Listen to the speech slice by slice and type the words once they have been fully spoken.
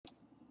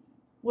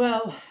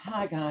Well,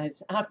 hi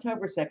guys.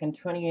 October 2nd,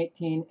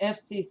 2018,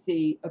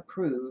 FCC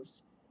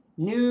approves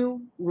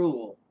new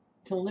rule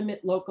to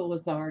limit local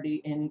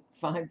authority in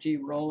 5G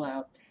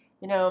rollout.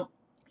 You know,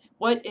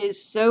 what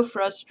is so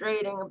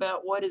frustrating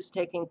about what is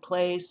taking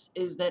place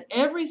is that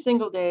every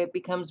single day it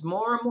becomes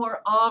more and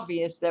more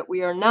obvious that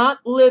we are not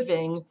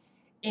living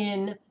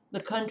in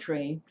the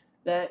country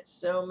that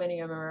so many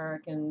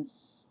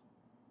Americans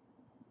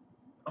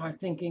are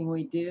thinking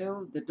we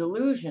do. The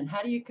delusion.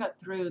 How do you cut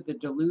through the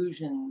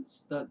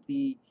delusions,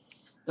 the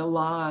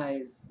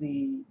lies,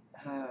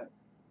 uh,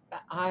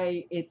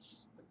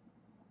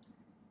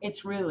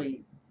 it's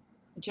really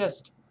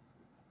just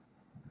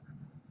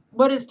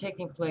what is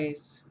taking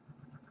place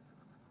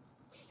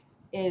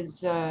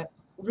is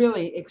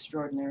really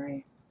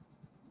extraordinary,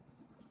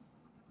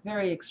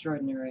 very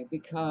extraordinary,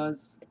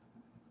 because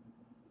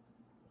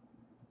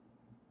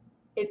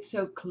it's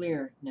so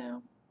clear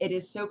now. It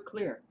is so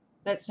clear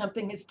that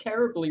something is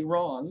terribly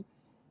wrong,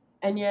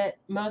 and yet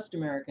most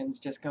Americans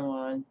just go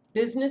on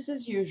business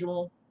as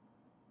usual,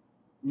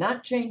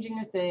 not changing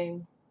a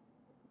thing.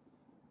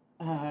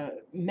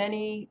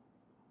 Many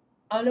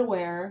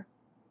unaware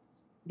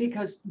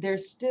because they're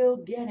still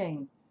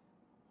getting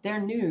their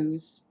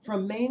news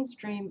from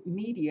mainstream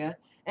media.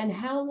 And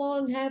how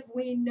long have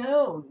we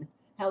known?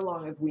 How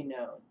long have we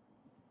known?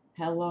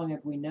 How long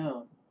have we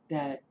known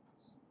that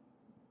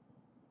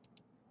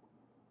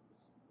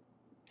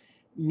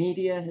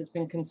media has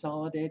been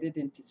consolidated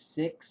into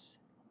six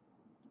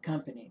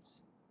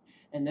companies?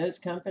 And those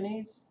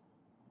companies,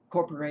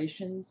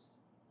 corporations,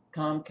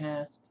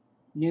 Comcast,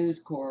 News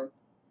Corp,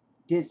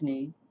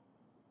 Disney,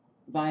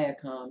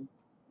 Viacom,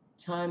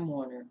 Time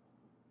Warner,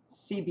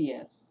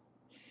 CBS.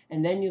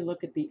 And then you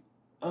look at the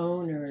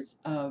owners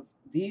of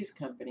these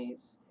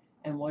companies,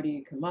 and what do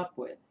you come up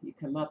with? You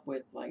come up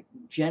with like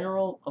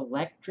General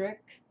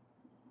Electric.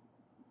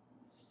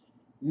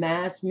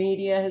 Mass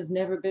media has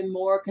never been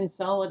more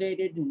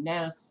consolidated, and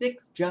now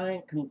six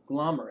giant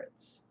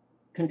conglomerates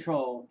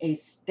control a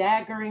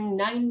staggering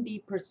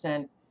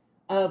 90%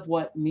 of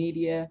what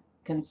media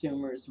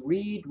consumers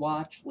read,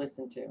 watch,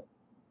 listen to.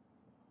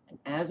 And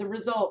as a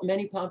result,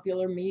 many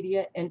popular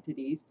media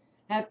entities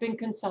have been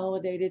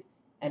consolidated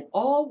and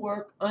all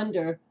work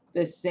under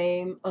the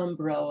same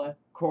umbrella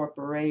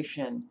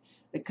corporation.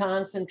 The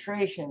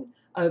concentration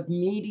of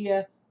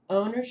media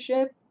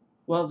ownership,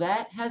 well,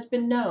 that has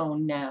been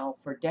known now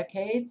for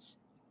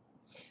decades,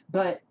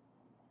 but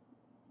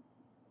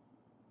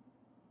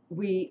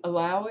we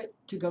allow it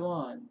to go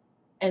on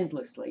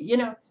endlessly.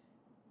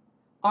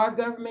 Our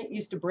government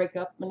used to break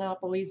up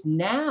monopolies.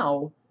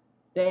 Now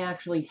they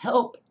actually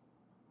help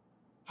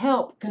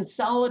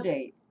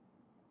consolidate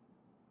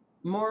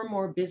more and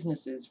more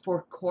businesses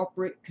for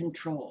corporate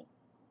control.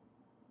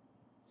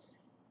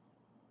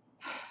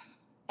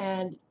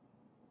 And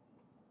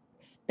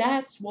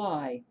that's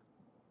why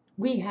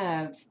we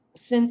have,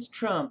 since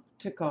Trump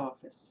took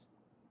office,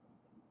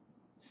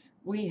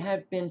 we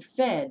have been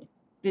fed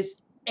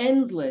this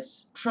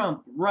endless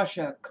Trump,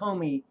 Russia,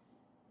 Comey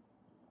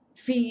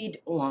feed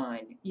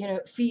line,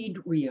 feed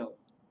reel.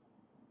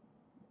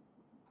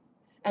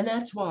 And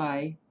that's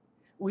why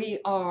we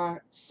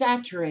are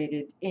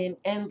saturated in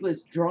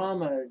endless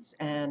dramas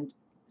and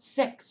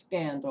sex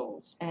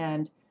scandals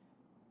and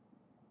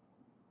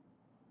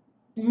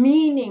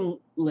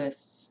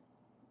meaningless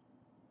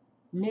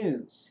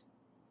news,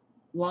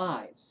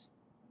 lies.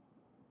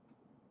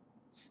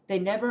 They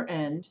never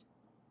end.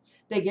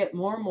 They get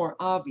more and more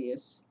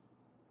obvious.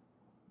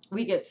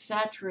 We get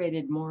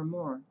saturated more and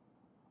more.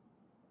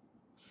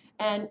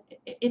 And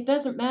it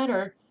doesn't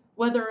matter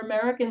whether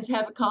Americans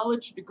have a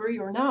college degree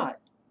or not.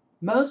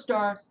 Most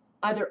are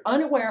either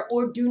unaware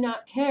or do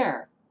not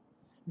care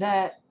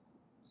that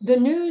the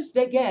news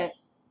they get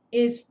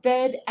is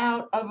fed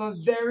out of a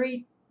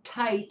very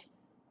tight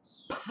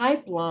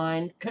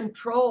pipeline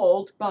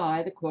controlled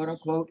by the quote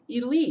unquote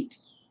elite.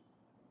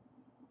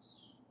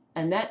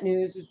 And that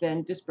news is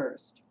then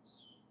dispersed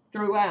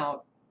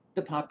throughout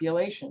the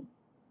population.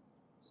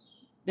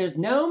 There's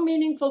no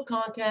meaningful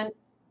content.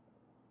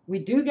 We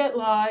do get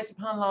lies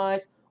upon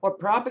lies or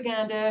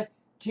propaganda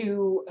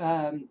to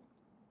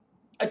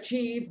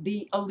achieve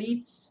the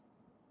elite's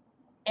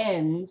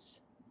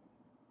ends,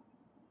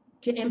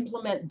 to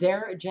implement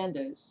their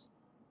agendas.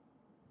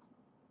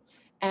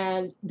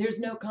 And there's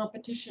no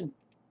competition.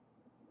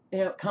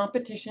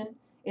 Competition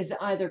is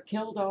either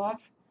killed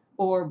off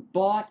or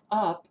bought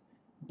up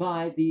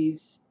by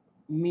these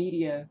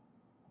media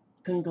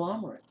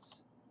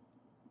conglomerates.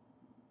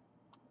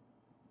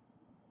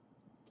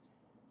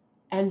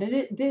 And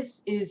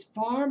this is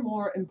far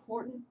more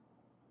important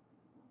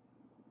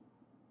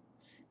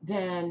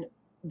than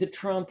the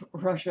Trump,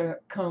 Russia,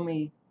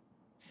 Comey,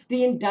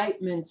 the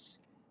indictments,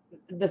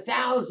 the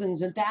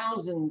thousands and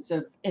thousands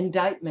of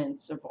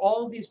indictments of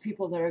all these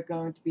people that are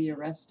going to be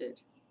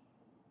arrested.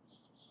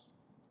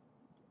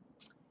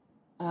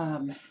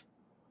 Um,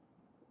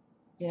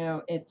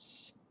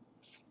 it's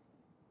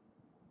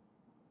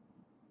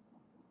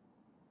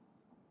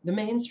the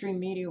mainstream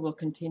media will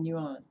continue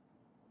on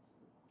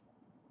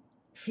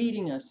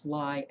feeding us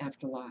lie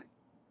after lie.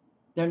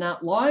 They're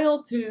not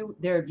loyal to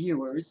their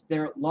viewers.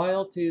 They're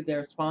loyal to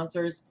their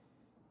sponsors,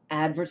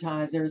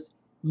 advertisers.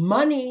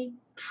 Money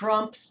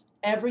trumps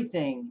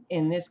everything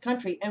in this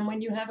country. And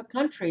when you have a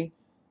country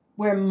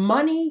where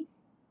money,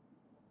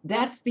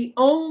 that's the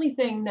only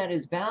thing that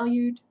is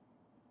valued,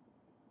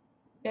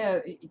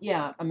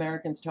 yeah,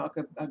 Americans talk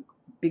a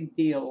big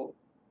deal.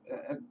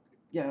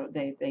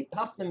 They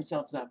puff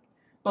themselves up,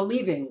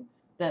 believing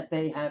that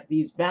they have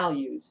these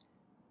values.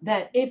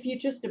 That if you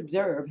just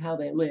observe how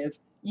they live,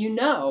 you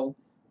know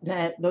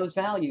that those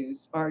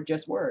values are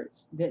just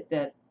words.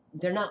 That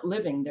they're not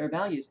living their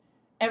values.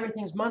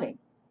 Everything's money.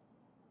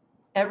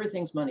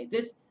 Everything's money.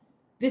 This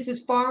is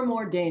far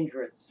more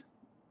dangerous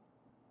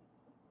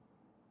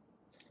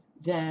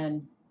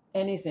than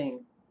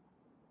anything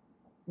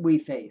we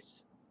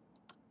face.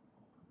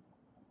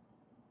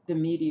 The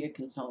media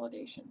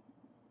consolidation.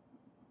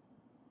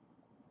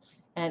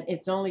 And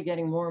it's only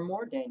getting more and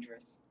more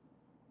dangerous.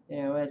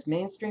 As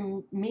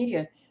mainstream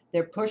media,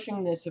 they're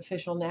pushing this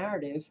official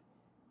narrative,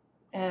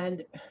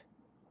 and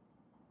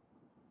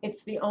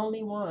it's the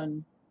only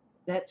one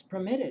that's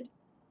permitted.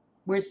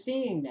 We're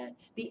seeing that.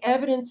 The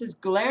evidence is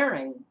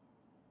glaring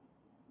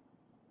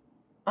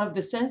of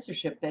the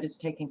censorship that is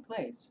taking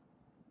place.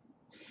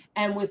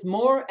 And with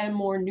more and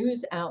more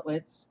news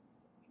outlets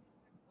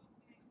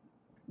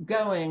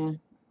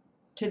going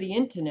to the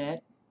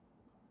internet,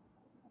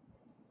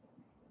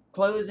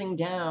 closing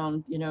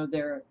down,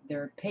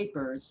 their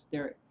papers,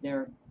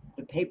 the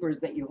papers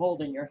that you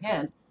hold in your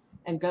hand,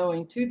 and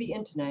going to the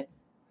internet,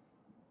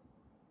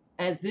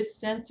 as this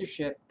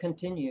censorship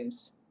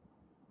continues,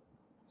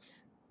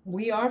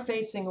 we are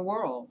facing a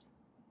world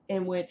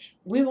in which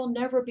we will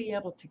never be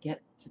able to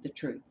get to the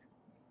truth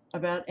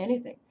about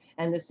anything.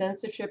 And the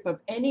censorship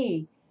of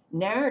any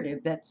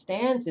narrative that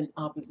stands in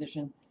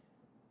opposition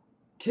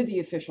to the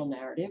official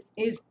narrative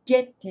is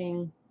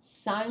getting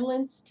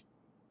silenced.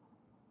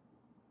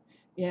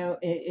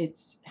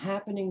 It's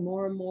happening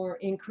more and more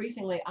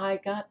increasingly. I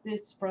got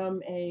this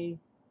from a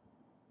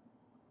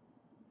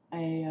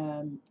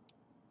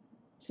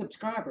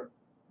subscriber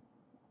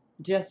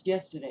just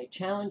yesterday,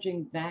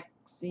 challenging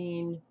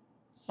vaccine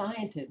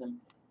scientism.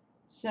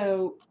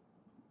 So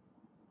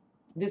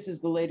this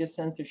is the latest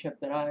censorship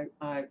that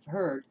I've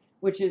heard,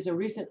 which is a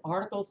recent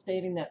article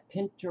stating that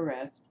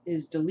Pinterest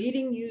is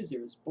deleting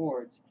users'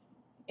 boards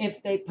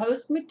if they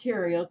post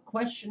material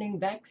questioning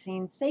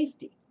vaccine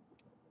safety.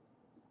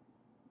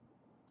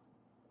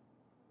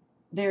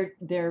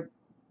 They're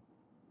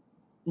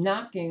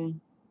knocking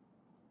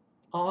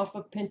off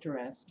of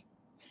Pinterest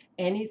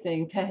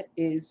anything that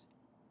is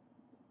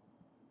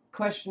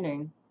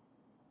questioning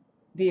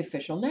the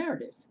official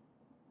narrative.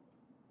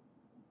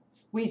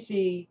 We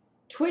see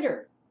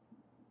Twitter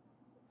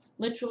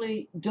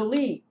literally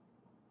delete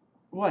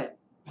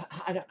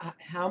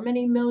how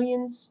many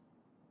millions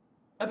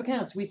of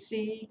accounts. We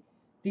see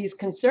these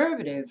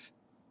conservative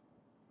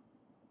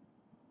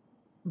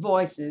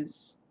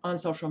voices on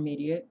social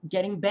media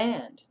getting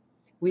banned.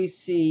 We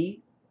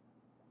see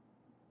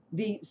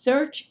the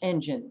search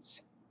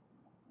engines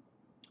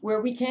where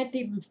we can't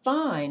even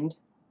find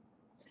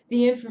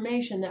the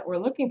information that we're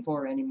looking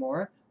for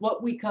anymore.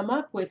 What we come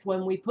up with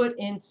when we put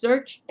in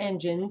search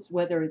engines,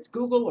 whether it's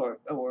Google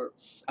or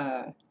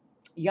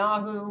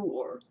Yahoo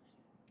or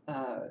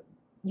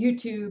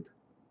YouTube,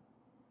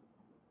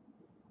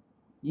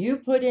 you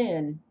put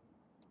in,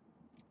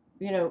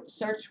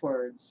 search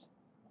words,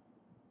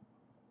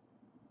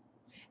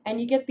 and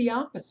you get the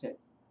opposite.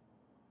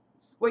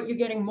 What you're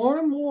getting more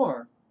and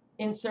more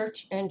in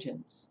search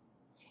engines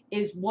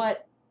is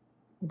what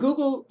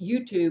Google,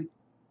 YouTube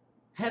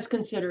has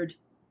considered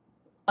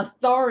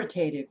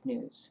authoritative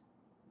news.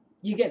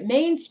 You get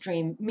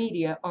mainstream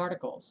media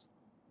articles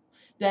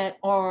that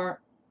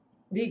are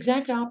the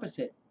exact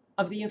opposite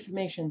of the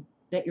information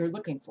that you're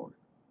looking for.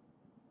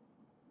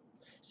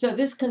 So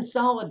this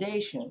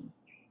consolidation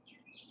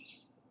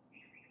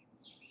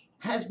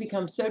has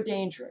become so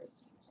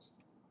dangerous,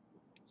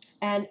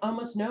 and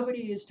almost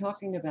nobody is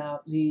talking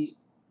about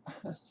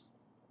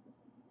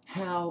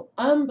how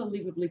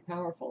unbelievably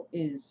powerful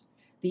is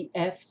the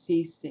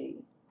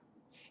FCC.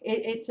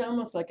 It's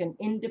almost like an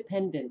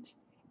independent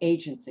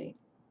agency,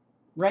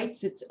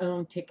 writes its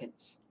own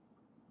tickets.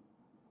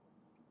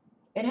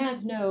 It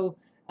has no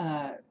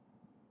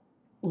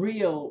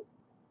real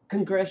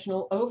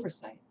congressional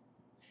oversight.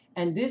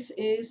 And this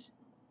is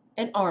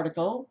an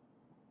article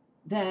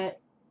that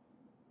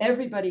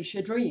everybody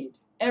should read.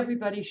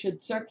 Everybody should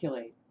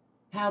circulate.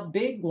 How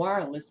big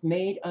wireless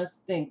made us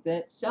think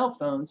that cell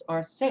phones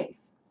are safe.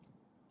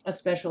 A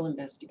special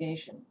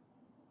investigation.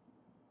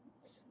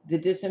 The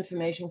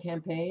disinformation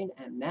campaign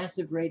and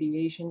massive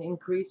radiation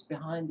increase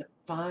behind the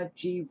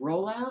 5G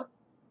rollout.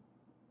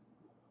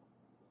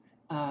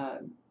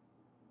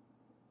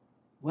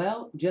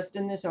 Well, just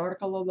in this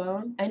article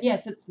alone, and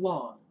yes, it's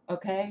long,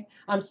 okay?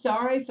 I'm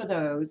sorry for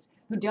those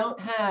who don't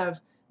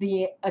have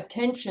the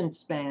attention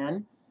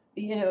span,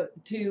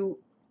 to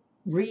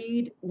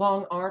read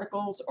long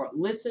articles or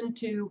listen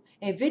to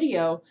a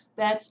video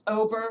that's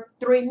over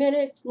 3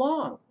 minutes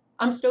long.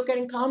 I'm still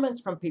getting comments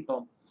from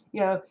people.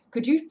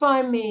 Could you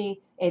find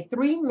me a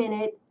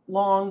 3-minute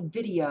long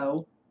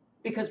video,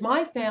 because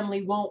my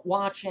family won't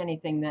watch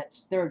anything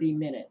that's 30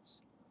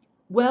 minutes.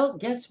 Well,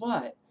 guess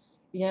what?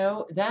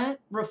 That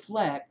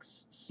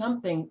reflects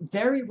something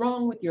very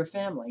wrong with your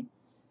family.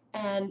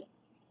 And,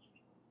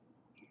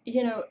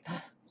 you know,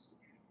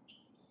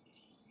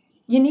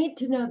 you need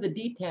to know the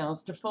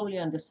details to fully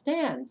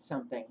understand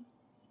something.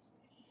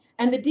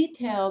 And the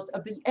details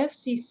of the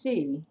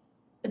FCC,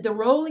 the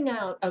rolling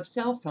out of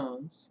cell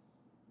phones,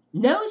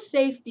 no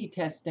safety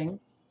testing,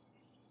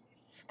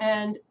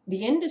 and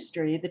the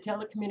industry, the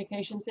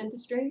telecommunications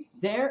industry,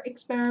 their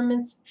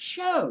experiments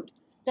showed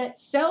that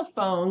cell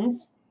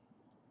phones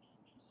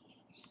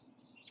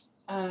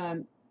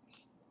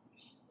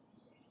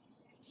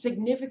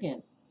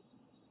significant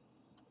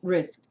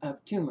risk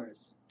of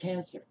tumors,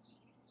 cancer.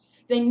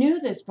 They knew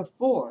this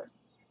before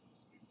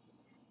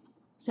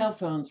cell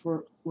phones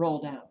were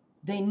rolled out.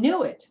 They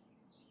knew it,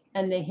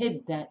 and they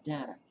hid that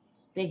data.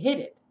 They hid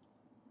it.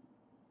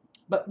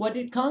 But what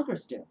did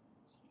Congress do?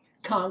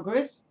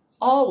 Congress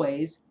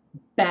always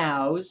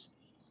bows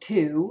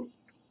to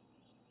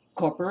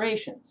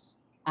corporations.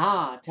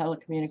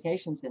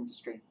 Telecommunications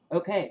industry.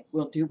 Okay,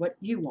 we'll do what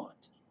you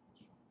want.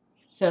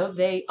 So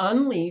they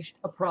unleashed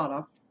a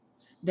product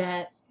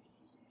that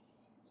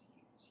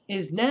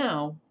is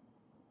now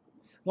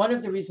one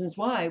of the reasons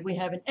why we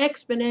have an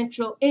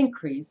exponential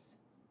increase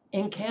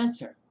in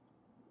cancer.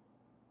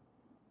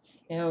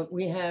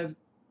 We have,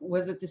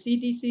 was it the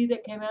CDC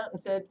that came out and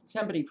said,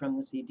 somebody from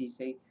the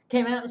CDC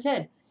came out and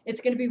said, it's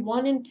going to be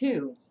 1 in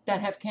 2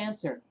 that have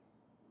cancer.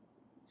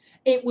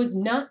 It was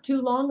not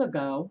too long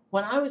ago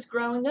when I was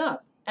growing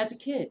up as a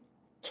kid,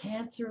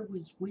 cancer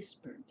was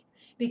whispered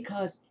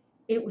because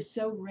it was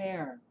so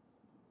rare.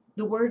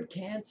 The word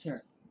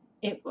cancer,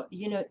 you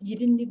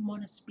didn't even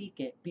want to speak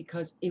it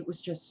because it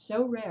was just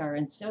so rare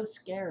and so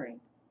scary.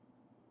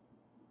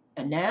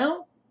 And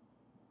now,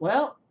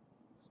 well,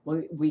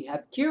 we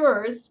have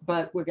cures,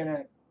 but we're going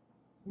to,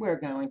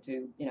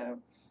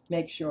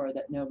 make sure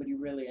that nobody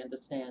really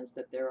understands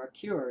that there are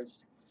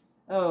cures.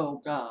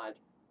 Oh God,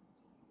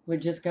 we're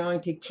just going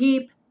to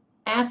keep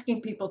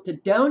asking people to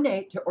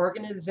donate to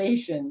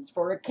organizations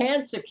for a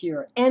cancer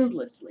cure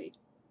endlessly.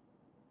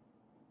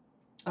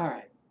 All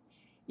right,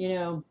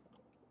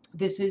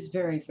 this is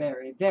very,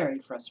 very, very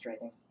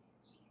frustrating.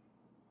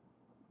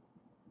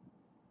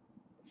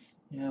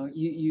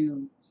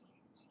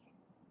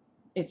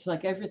 It's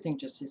like everything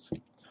just is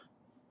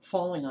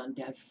falling on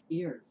deaf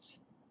ears.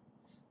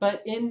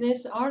 But in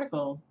this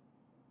article,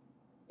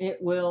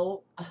 it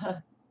will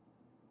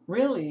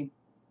really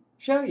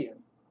show you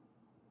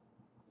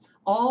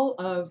all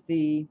of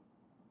the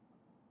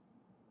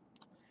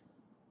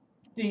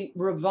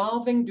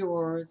revolving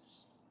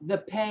doors, the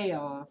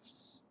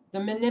payoffs, the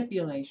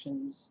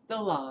manipulations,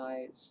 the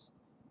lies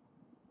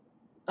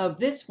of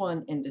this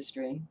one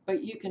industry,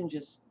 but you can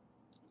just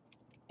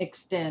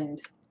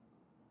extend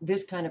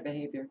this kind of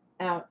behavior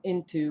out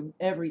into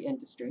every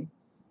industry.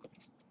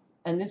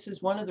 And this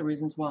is one of the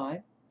reasons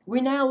why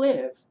we now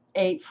live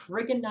a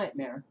friggin'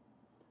 nightmare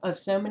of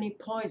so many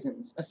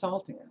poisons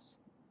assaulting us.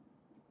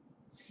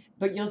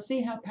 But you'll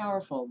see how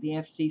powerful the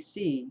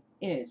FCC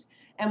is.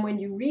 And when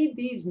you read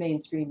these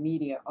mainstream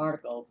media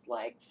articles,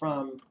 like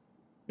from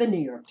the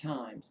New York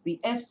Times, the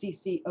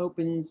FCC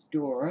opens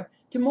door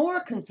to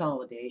more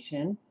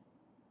consolidation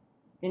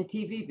in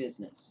TV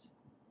business.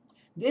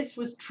 This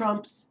was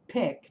Trump's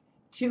pick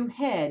to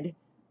head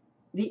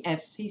the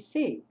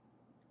FCC.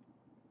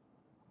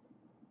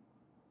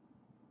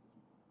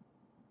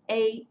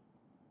 A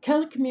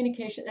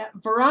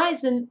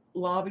Verizon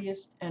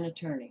lobbyist and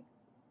attorney.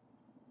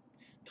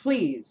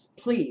 Please,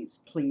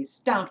 please, please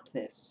stop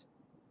this.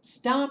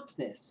 Stop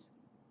this.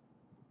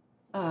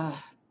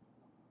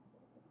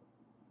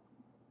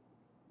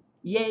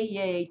 Yay,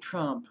 yay,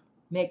 Trump.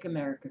 Make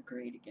America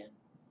great again.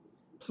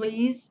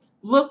 Please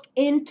look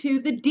into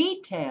the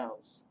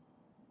details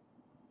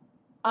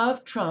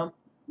of Trump,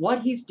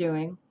 what he's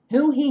doing,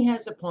 who he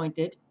has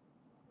appointed.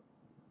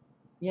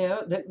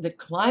 The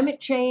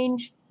climate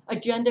change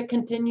agenda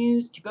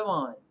continues to go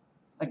on.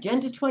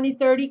 Agenda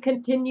 2030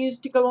 continues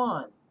to go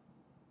on.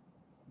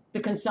 The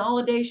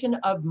consolidation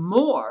of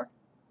more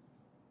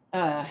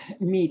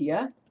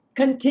media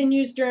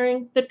continues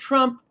during the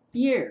Trump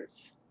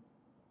years.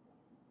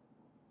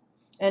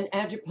 And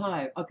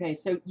Ajapai, okay,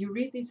 so you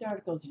read these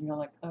articles and you're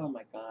like, oh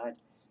my God.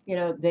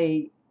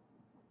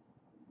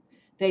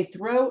 They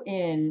throw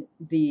in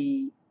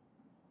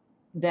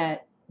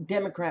that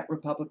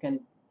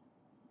Democrat-Republican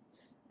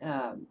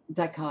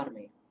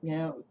dichotomy.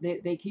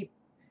 They keep,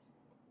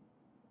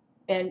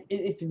 and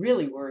it's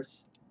really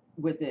worse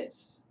with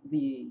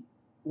the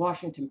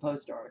Washington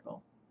Post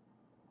article.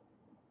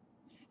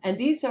 And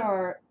this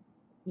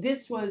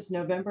was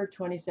November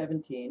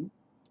 2017.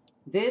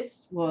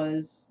 This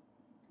was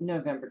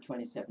November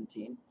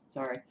 2017,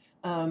 sorry.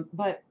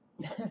 But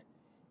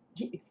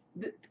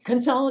the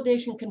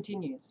consolidation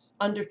continues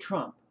under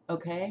Trump,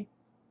 okay?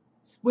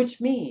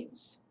 Which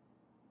means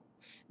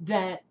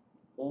that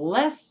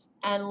less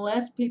and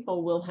less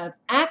people will have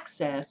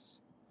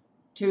access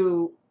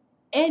to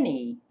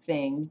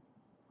anything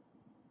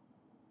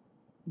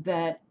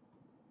that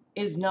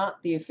is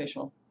not the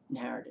official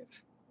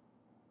narrative.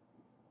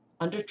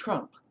 Under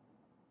Trump,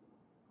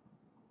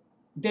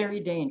 very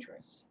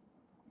dangerous.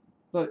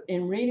 But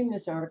in reading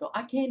this article,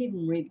 I can't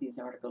even read these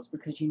articles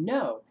because you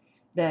know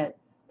that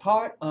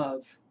part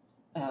of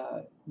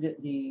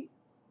the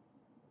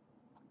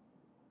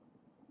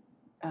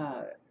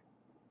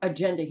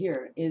agenda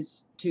here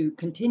is to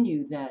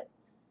continue that,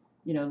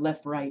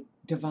 left-right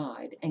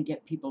divide and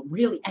get people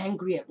really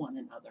angry at one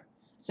another.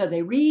 So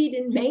they read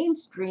in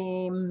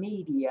mainstream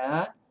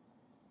media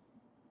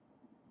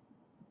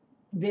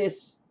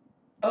this,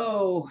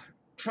 oh,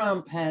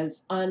 Trump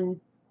has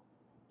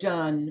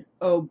undone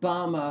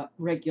Obama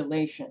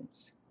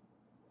regulations,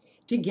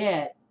 to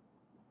get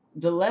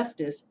the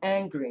leftists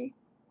angry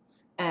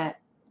at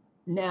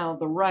now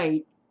the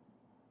right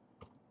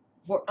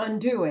for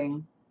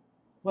undoing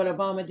what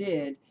Obama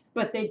did,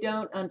 but they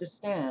don't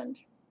understand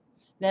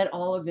that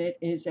all of it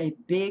is a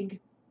big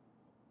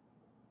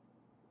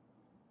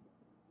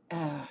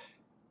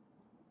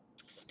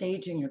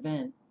staging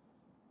event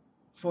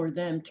for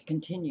them to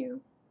continue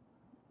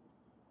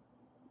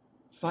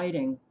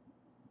fighting,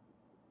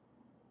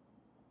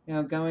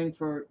 going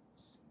for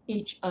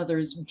each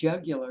other's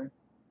jugular.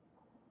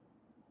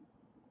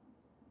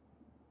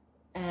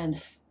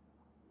 And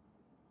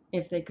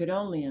if they could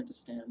only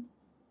understand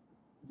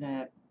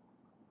that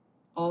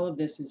all of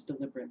this is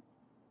deliberate,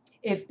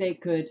 if they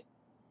could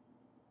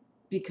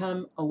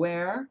become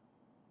aware,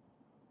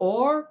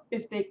 or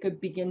if they could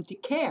begin to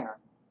care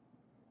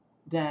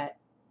that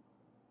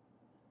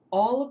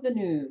all of the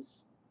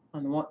news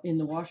in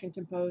the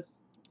Washington Post,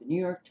 the New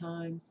York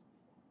Times,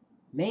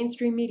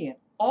 mainstream media,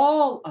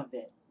 all of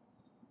it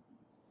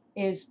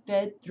is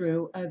fed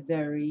through a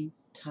very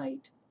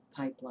tight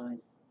pipeline,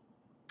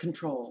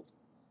 controlled.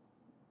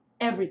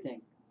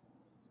 Everything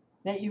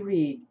that you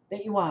read,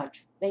 that you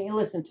watch, that you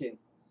listen to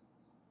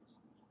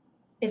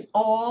is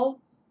all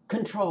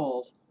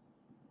controlled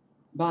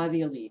by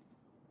the elite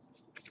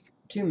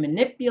to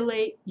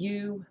manipulate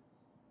you,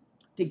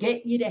 to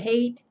get you to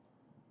hate,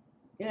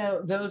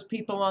 those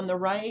people on the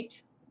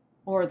right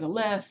or the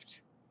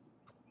left.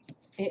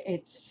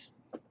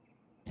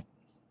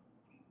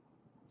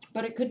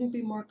 But it couldn't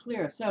be more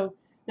clear. So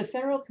the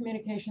Federal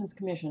Communications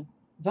Commission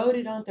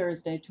voted on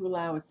Thursday to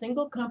allow a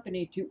single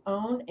company to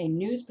own a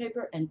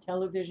newspaper and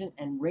television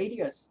and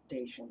radio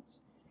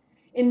stations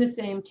in the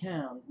same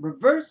town,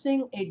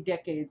 reversing a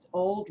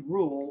decades-old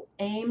rule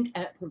aimed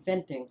at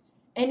preventing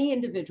any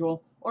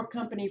individual or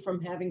company from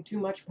having too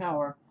much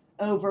power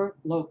over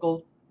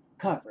local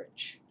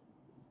coverage.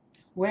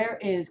 Where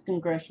is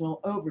congressional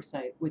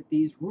oversight with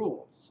these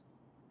rules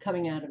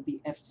coming out of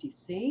the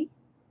FCC?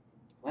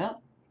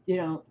 Well, you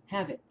don't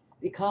have it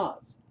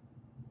because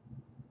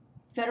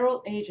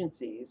federal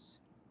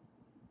agencies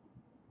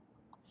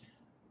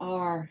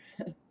are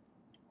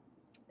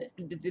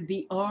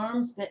the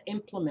arms that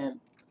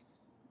implement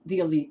the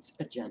elite's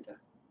agenda.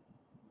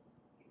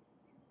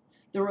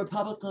 The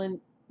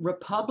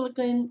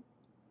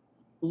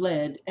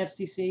Republican-led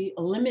FCC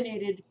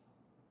eliminated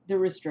the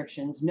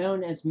restrictions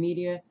known as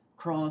media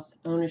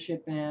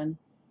cross-ownership ban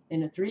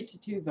in a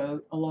 3-2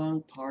 vote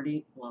along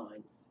party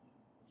lines.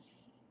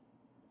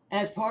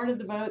 As part of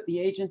the vote, the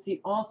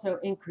agency also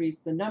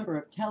increased the number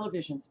of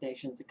television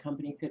stations a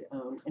company could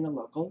own in a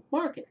local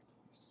market.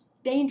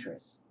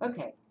 Dangerous.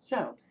 Okay,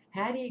 so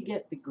how do you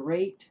get this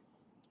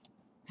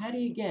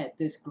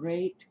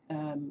great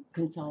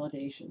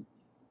consolidation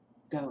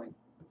going?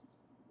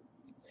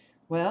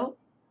 Well,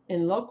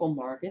 in local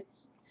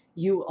markets,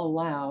 you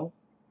allow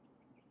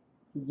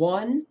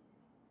one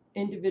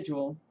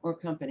individual or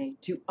company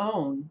to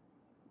own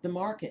the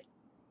market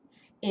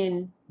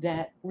in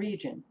that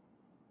region.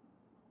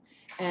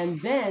 And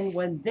then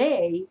when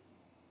they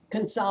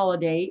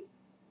consolidate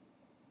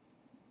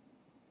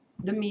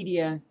the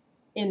media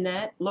in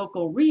that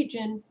local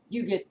region,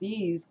 you get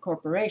these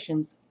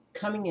corporations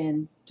coming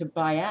in to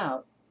buy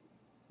out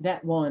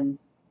that one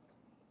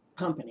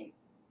company.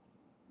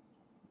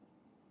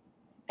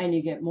 And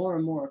you get more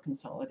and more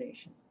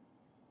consolidation.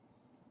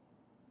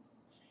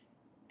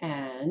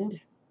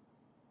 And,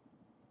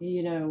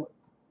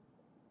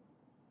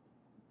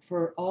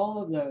 for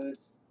all of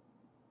those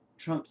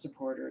Trump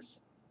supporters,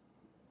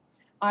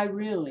 I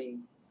really,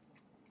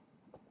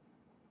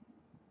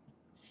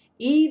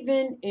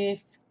 even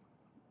if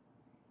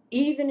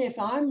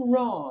I'm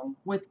wrong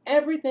with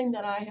everything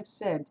that I have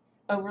said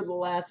over the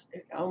last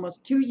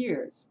almost 2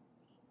 years,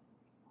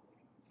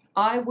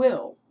 I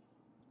will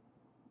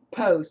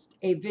post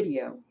a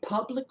video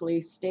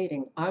publicly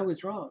stating I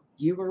was wrong,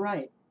 you were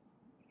right.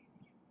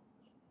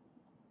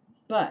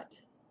 But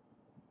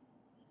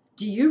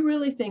do you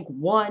really think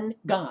one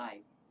guy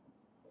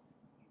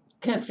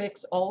can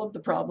fix all of the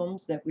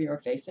problems that we are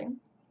facing?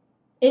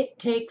 It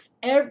takes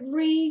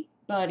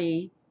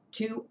everybody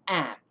to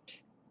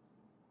act.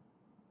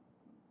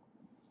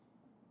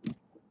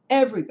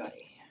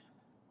 Everybody.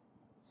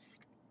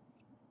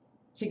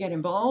 To get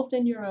involved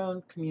in your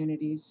own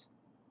communities,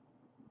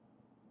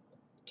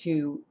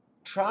 to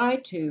try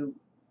to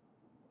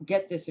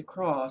get this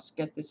across,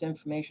 get this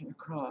information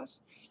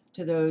across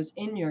to those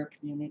in your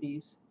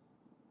communities.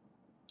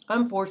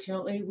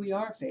 Unfortunately, we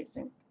are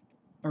facing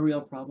a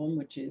real problem,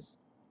 which is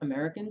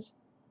Americans,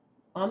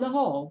 on the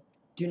whole,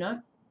 do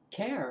not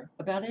care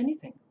about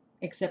anything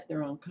except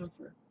their own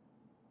comfort.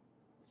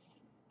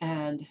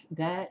 And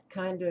that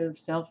kind of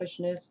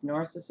selfishness,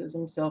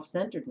 narcissism,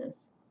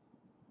 self-centeredness,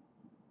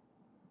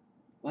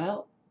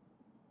 well,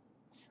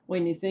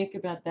 when you think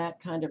about that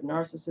kind of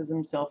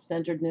narcissism,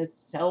 self-centeredness,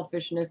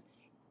 selfishness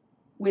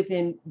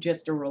within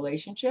just a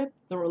relationship,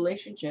 the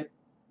relationship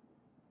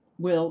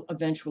will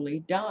eventually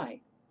die.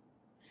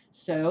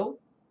 So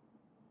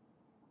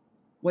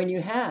when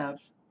you have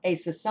a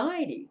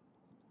society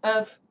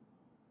of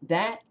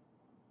that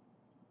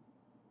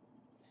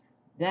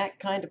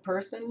kind of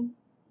person,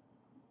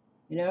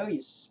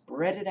 you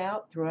spread it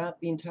out throughout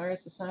the entire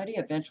society,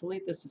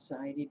 eventually the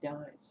society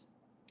dies.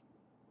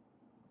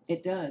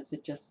 It does.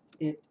 It just,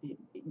 you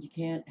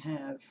can't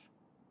have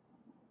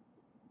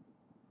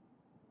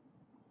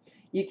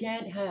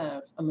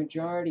a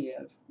majority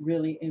of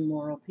really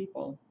immoral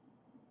people,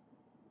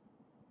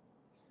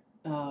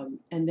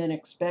 and then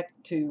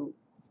expect to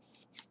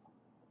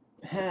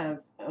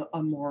have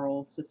a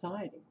moral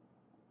society.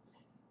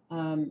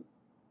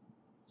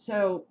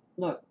 So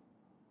look,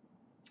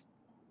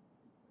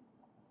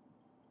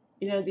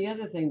 the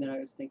other thing that I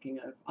was thinking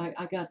of,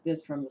 I got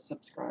this from a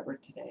subscriber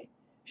today.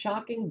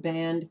 Shocking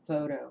banned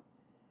photo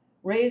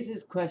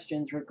raises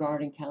questions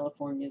regarding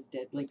California's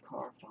deadly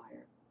car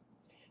fire.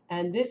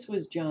 And this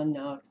was John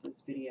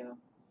Knox's video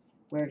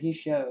where he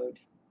showed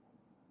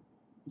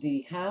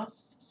the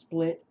house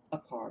split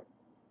apart.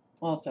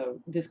 Also,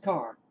 this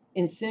car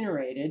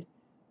incinerated,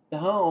 the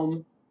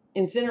home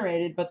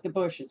incinerated, but the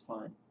bush is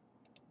fine.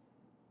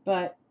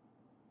 But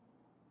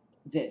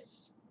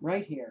this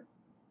right here.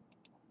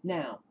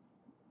 Now,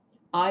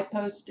 I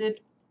posted,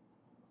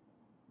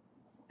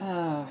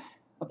 A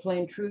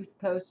Plain Truth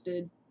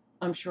posted,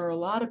 I'm sure a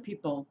lot of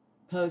people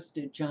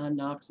posted John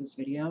Knox's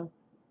video.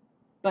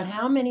 But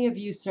how many of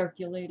you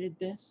circulated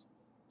this,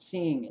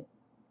 seeing it?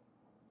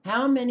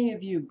 How many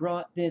of you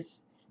brought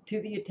this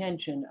to the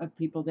attention of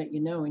people that you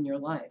know in your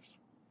life?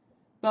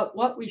 But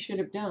what we should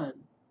have done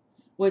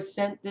was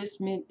sent this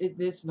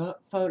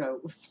photo,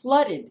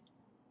 flooded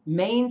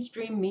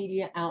mainstream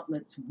media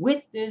outlets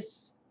with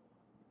this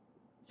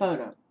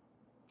photo.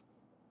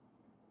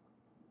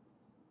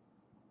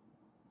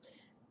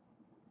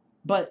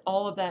 But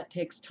all of that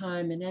takes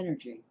time and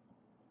energy,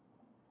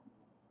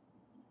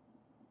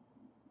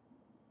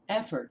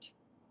 effort.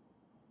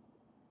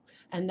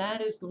 And that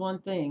is the one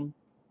thing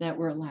that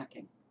we're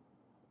lacking.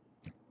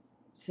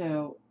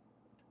 So,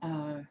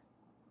 I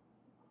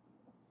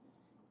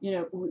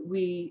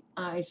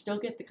still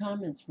get the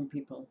comments from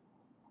people.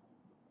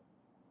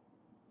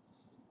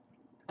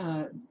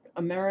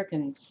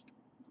 Americans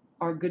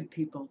are good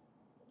people,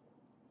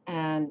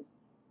 and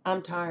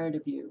I'm tired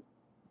of you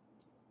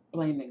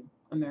blaming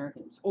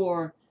Americans.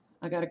 Or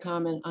I got a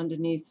comment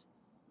underneath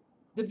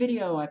the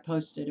video I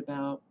posted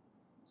about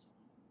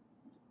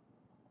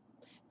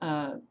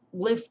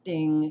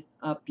lifting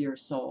up your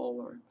soul,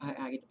 or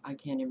I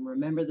can't even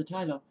remember the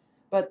title,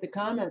 but the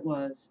comment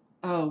was,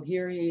 oh,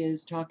 here he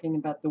is talking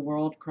about the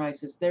world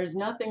crisis. There's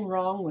nothing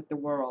wrong with the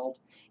world.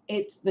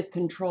 It's the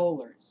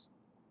controllers.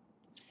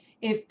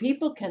 If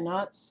people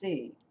cannot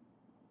see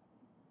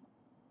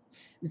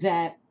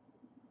that,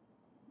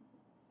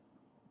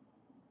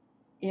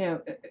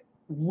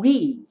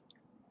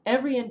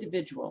 every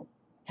individual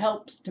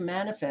helps to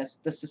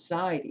manifest the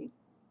society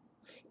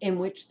in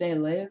which they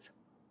live,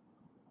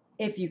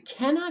 if you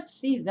cannot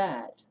see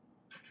that,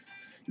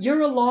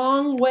 you're a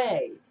long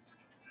way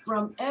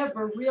from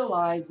ever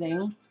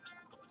realizing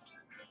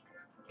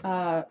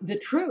the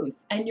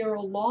truth, and you're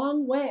a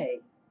long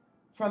way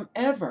from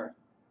ever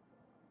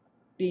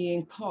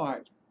being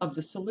part of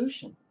the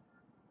solution.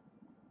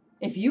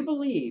 If you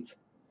believe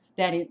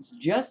that it's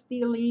just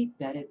the elite,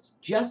 that it's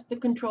just the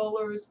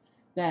controllers,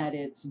 that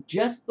it's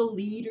just the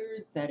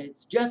leaders, that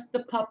it's just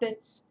the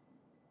puppets,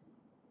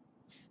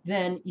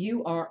 then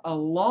you are a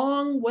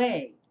long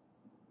way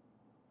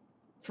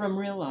from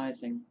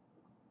realizing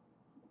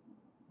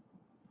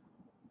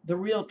the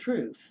real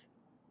truth.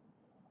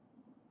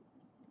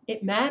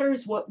 It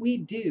matters what we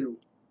do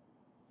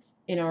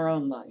in our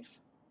own life.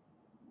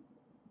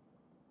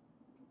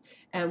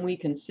 And we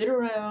can sit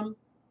around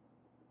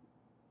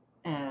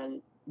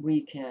and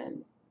we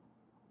can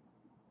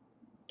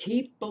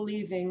keep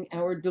believing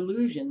our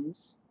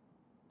delusions.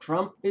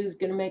 Trump is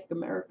going to make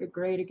America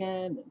great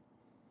again, and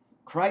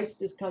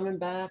Christ is coming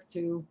back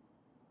to,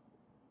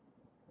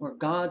 or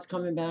God's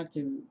coming back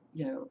to,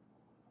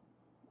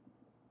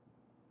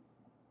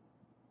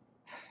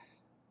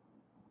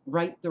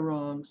 right the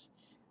wrongs.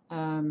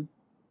 Fine.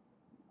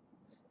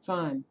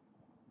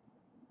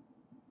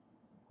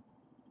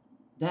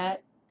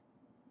 That,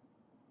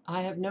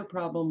 I have no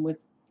problem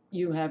with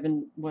you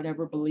having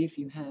whatever belief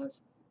you have.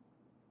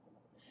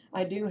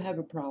 I do have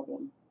a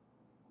problem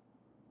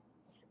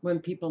when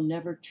people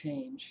never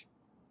change,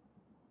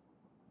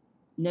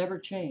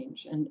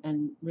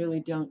 and really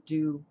don't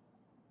do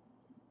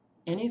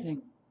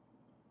anything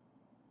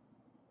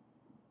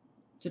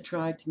to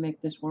try to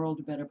make this world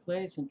a better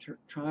place and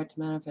try to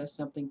manifest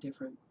something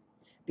different.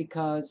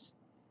 Because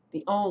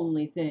the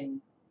only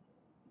thing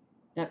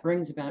that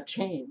brings about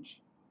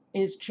change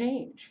is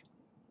change.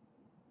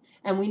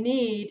 And we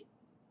need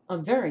a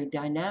very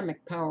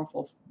dynamic,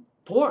 powerful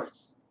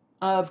force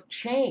of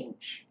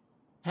change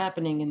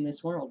happening in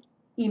this world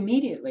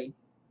immediately.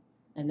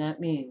 And that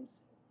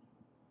means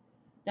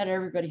that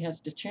everybody has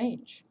to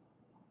change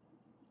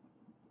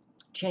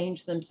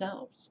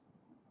themselves,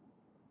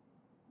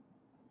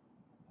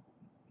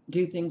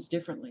 do things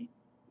differently.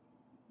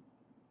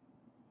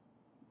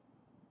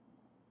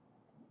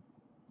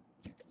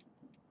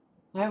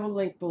 I will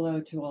link below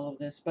to all of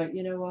this, but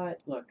you know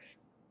what? Look,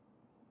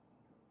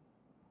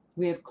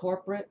 we have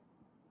corporate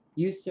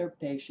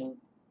usurpation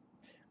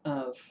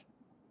of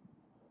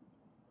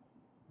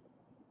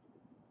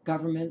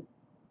government,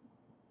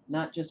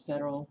 not just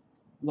federal,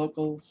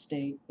 local,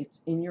 state.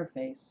 It's in your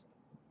face.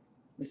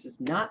 This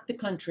is not the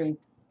country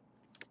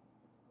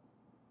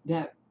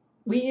that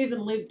we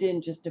even lived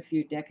in just a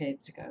few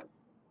decades ago.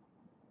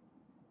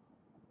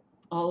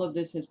 All of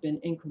this has been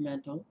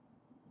incremental.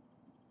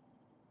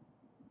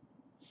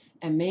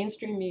 And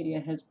mainstream media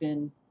has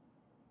been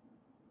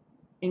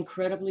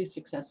incredibly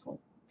successful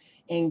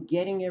in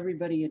getting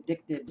everybody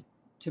addicted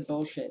to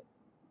bullshit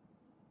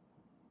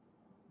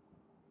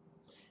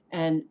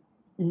and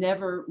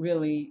never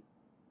really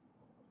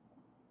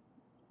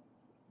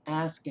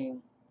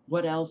asking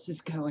what else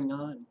is going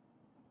on.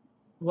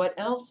 What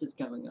else is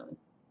going on?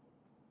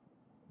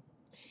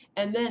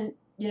 And then,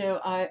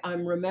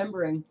 I'm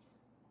remembering,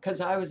 because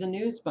I was a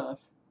news buff,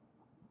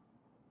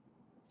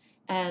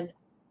 and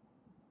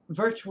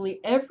virtually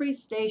every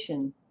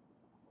station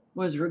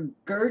was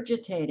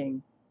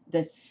regurgitating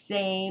the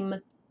same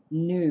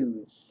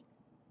news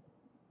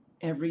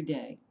every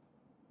day.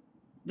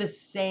 The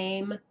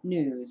same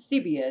news.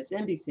 CBS,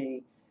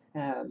 NBC,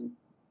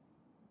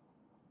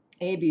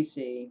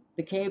 ABC,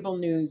 the cable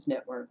news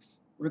networks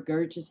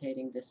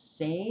regurgitating the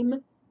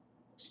same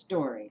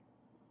story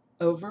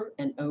over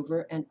and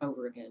over and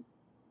over again.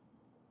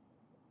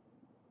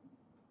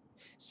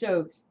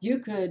 So you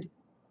could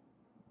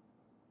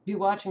be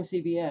watching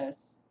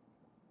CBS,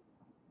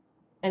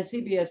 and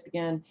CBS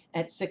began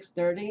at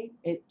 6:30.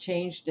 It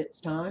changed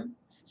its time.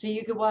 So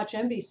you could watch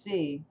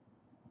NBC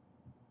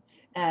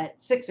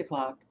at 6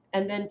 o'clock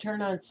and then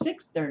turn on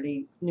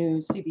 6:30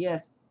 news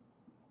CBS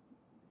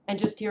and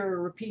just hear a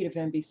repeat of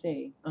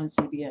NBC on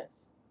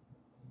CBS.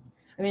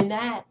 I mean,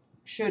 that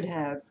should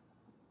have,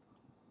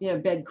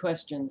 begged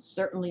questions,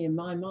 certainly in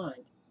my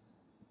mind.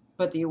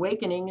 But the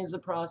awakening is a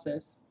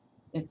process.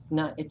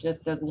 It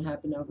just doesn't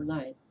happen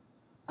overnight.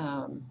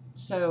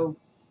 So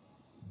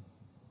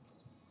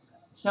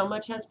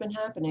much has been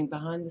happening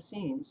behind the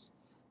scenes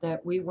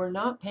that we were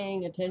not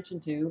paying attention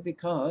to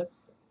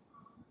because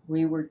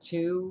we were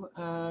too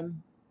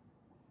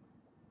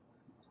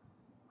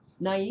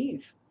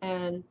naive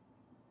and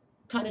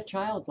kind of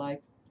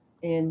childlike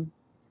in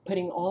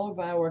putting all of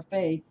our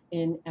faith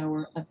in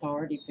our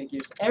authority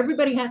figures.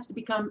 Everybody has to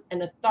become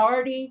an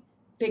authority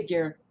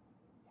figure,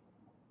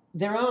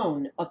 their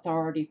own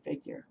authority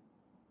figure,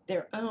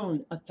 their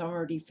own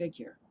authority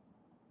figure.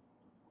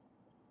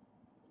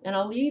 And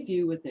I'll leave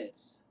you with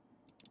this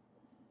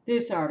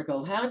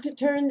article, How to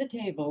Turn the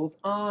Tables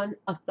on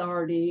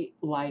Authority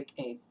Like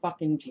a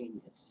Fucking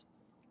Genius.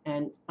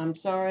 And I'm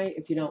sorry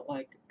if you don't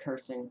like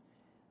cursing.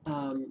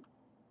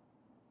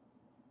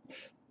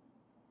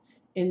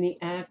 In the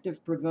act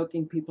of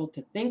provoking people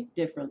to think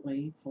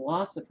differently,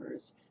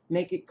 philosophers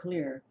make it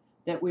clear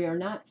that we are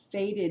not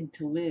fated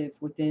to live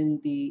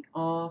within the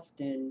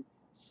often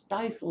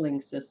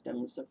stifling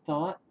systems of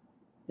thought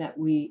that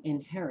we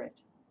inherit.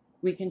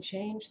 We can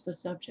change the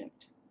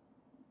subject.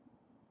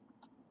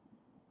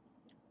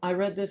 I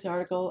read this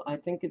article. I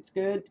think it's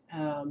good.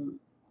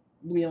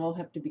 We all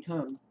have to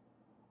become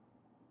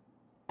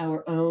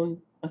our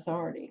own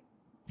authority,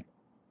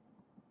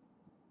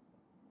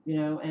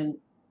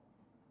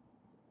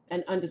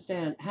 and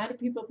understand, how do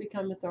people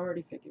become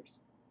authority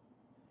figures?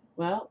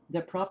 Well,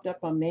 they're propped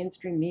up on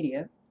mainstream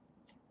media,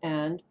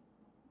 and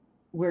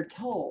we're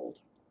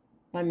told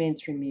by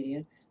mainstream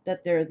media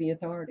that they're the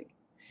authority,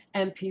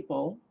 and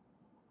people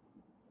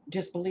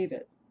just believe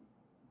it.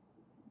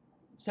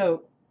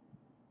 So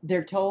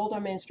they're told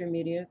on mainstream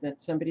media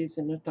that somebody's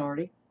an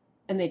authority,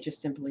 and they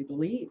just simply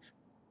believe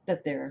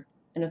that they're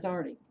an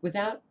authority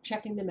without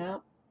checking them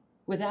out,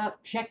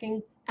 without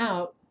checking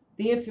out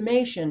the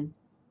information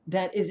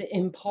that is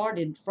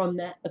imparted from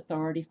that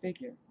authority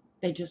figure.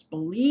 They just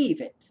believe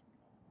it.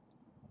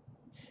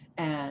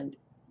 And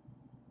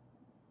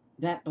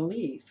that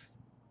belief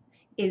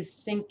is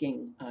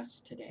sinking us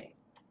today.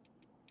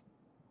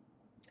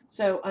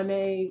 So I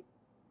may,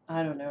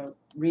 I don't know,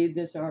 read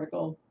this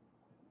article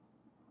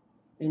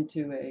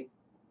into a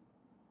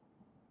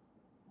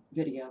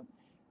video,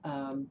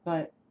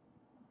 but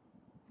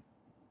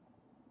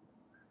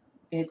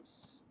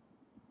it's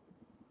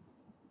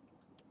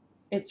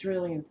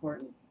really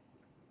important,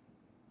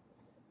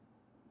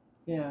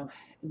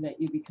 that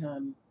you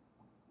become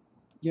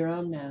your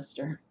own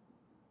master,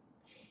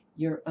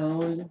 your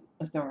own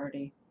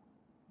authority,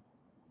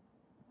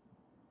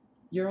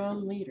 your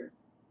own leader,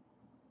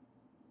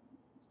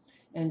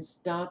 and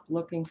stop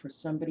looking for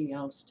somebody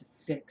else to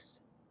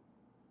fix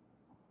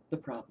the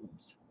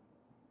problems.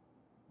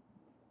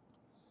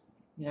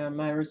 You know,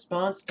 my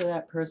response to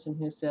that person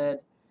who said,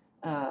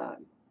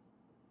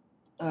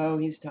 oh,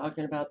 he's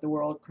talking about the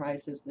world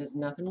crisis. There's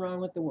nothing wrong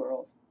with the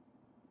world.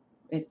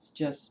 It's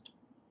just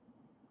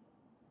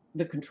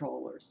the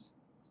controllers.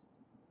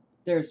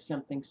 There's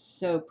something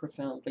so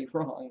profoundly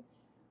wrong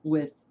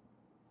with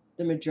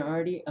the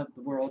majority of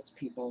the world's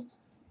people.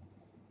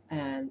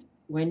 And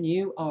when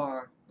you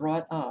are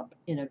brought up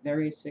in a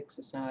very sick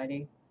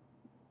society,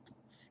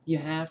 you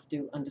have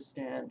to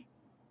understand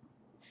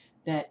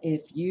that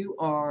if you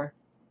are,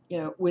 you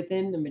know,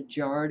 within the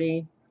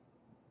majority,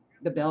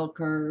 the bell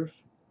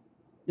curve,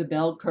 the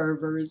bell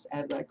curvers,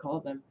 as I call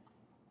them,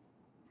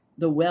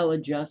 the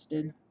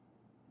well-adjusted,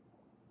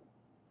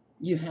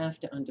 you have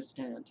to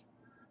understand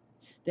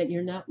that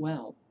you're not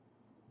well.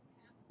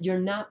 You're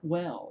not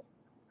well.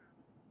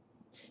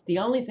 The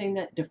only thing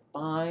that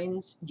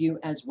defines you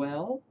as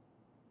well,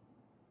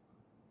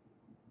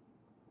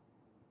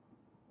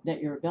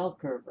 that you're a bell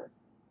curver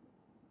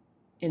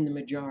in the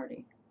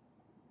majority.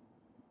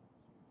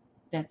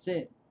 That's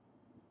it.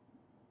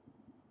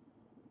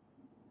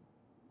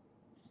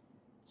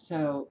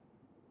 So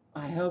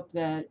I hope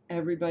that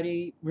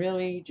everybody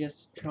really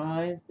just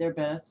tries their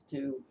best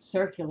to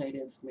circulate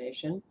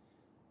information,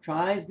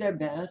 tries their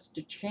best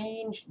to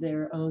change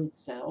their own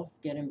self,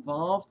 get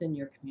involved in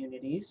your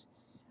communities.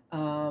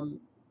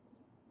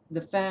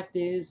 The fact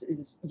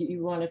is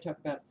you want to talk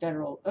about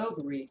federal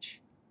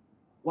overreach.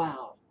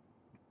 Wow,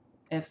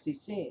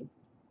 FCC.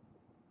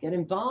 Get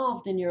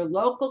involved in your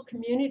local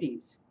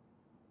communities.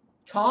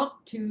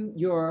 Talk to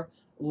your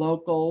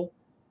local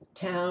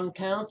town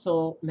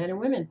council men and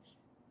women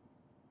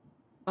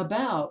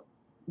about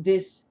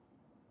this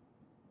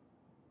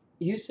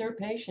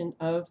usurpation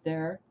of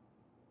their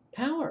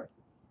power.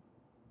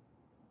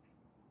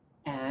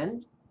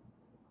 And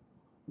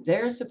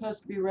they're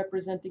supposed to be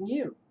representing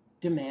you.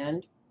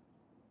 Demand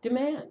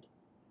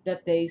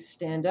that they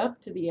stand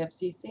up to the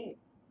FCC.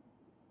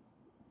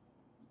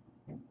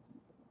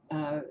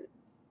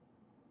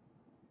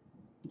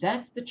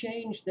 That's the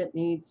change that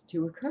needs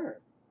to occur.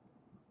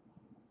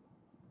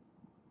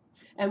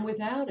 And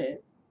without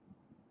it,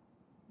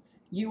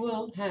 you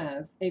will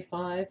have a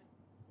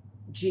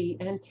 5G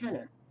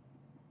antenna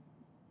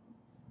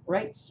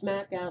right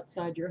smack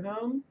outside your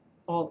home,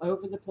 all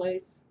over the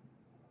place.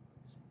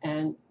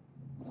 And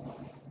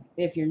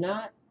if you're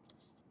not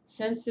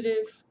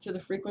sensitive to the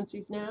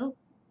frequencies now,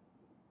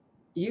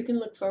 you can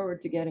look forward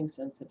to getting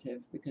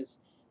sensitive,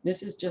 because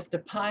this is just a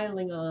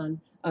piling on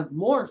of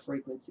more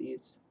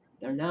frequencies.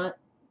 They're not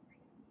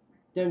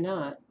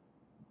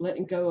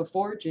letting go of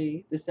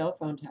 4G, the cell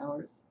phone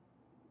towers,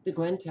 the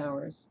Gwen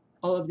towers,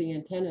 all of the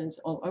antennas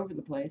all over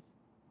the place.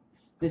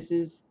 This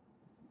is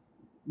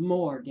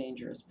more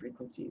dangerous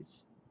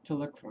frequencies to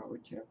look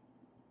forward to.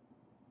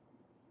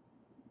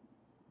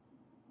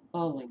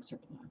 All links are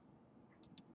below.